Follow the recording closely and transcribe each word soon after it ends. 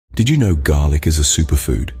Did you know garlic is a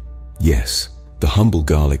superfood? Yes, the humble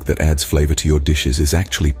garlic that adds flavor to your dishes is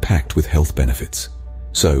actually packed with health benefits.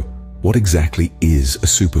 So, what exactly is a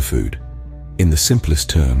superfood? In the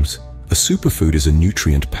simplest terms, a superfood is a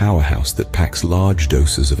nutrient powerhouse that packs large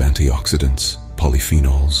doses of antioxidants,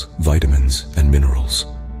 polyphenols, vitamins, and minerals.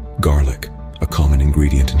 Garlic, a common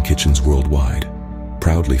ingredient in kitchens worldwide,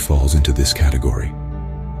 proudly falls into this category.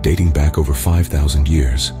 Dating back over 5,000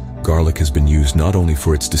 years, garlic has been used not only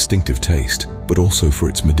for its distinctive taste, but also for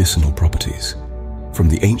its medicinal properties. From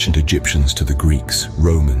the ancient Egyptians to the Greeks,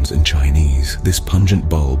 Romans, and Chinese, this pungent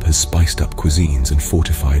bulb has spiced up cuisines and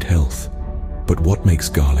fortified health. But what makes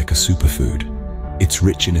garlic a superfood? It's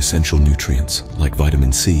rich in essential nutrients like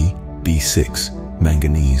vitamin C, B6,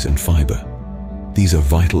 manganese, and fiber. These are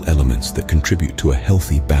vital elements that contribute to a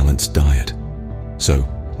healthy, balanced diet. So,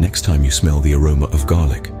 next time you smell the aroma of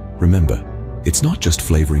garlic, remember, it's not just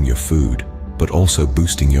flavoring your food, but also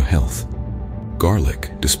boosting your health.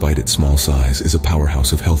 Garlic, despite its small size, is a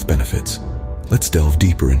powerhouse of health benefits. Let's delve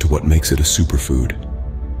deeper into what makes it a superfood.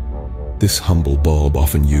 This humble bulb,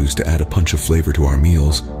 often used to add a punch of flavor to our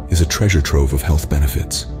meals, is a treasure trove of health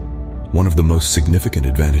benefits. One of the most significant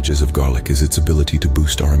advantages of garlic is its ability to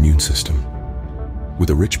boost our immune system.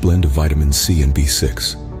 With a rich blend of vitamin C and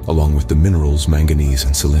B6, along with the minerals manganese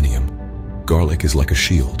and selenium, garlic is like a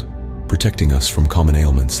shield, protecting us from common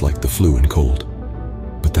ailments like the flu and cold.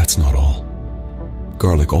 But that's not all.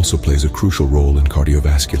 Garlic also plays a crucial role in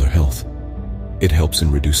cardiovascular health. It helps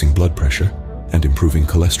in reducing blood pressure and improving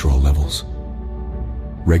cholesterol levels.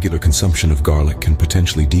 Regular consumption of garlic can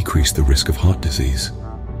potentially decrease the risk of heart disease,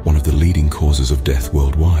 one of the leading causes of death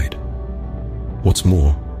worldwide. What's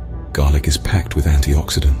more, garlic is packed with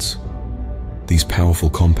antioxidants. These powerful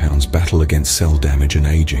compounds battle against cell damage and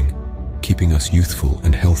aging, keeping us youthful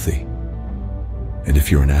and healthy. And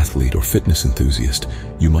if you're an athlete or fitness enthusiast,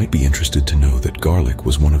 you might be interested to know that garlic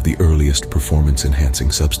was one of the earliest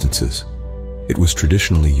performance-enhancing substances. It was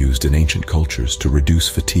traditionally used in ancient cultures to reduce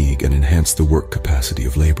fatigue and enhance the work capacity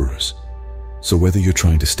of laborers. So whether you're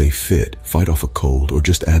trying to stay fit, fight off a cold, or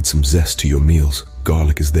just add some zest to your meals,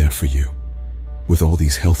 garlic is there for you. With all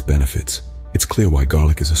these health benefits, it's clear why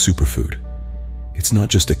garlic is a superfood. It's not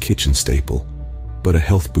just a kitchen staple, but a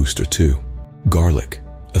health booster too. Garlic,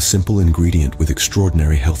 a simple ingredient with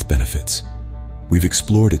extraordinary health benefits. We've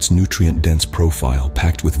explored its nutrient-dense profile,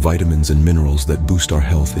 packed with vitamins and minerals that boost our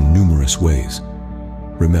health in numerous ways.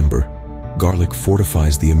 Remember, garlic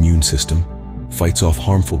fortifies the immune system, fights off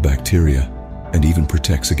harmful bacteria, and even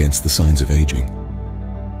protects against the signs of aging.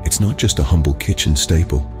 It's not just a humble kitchen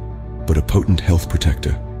staple, but a potent health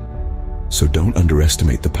protector. So don't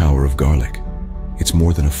underestimate the power of garlic. It's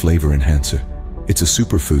more than a flavor enhancer. It's a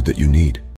superfood that you need.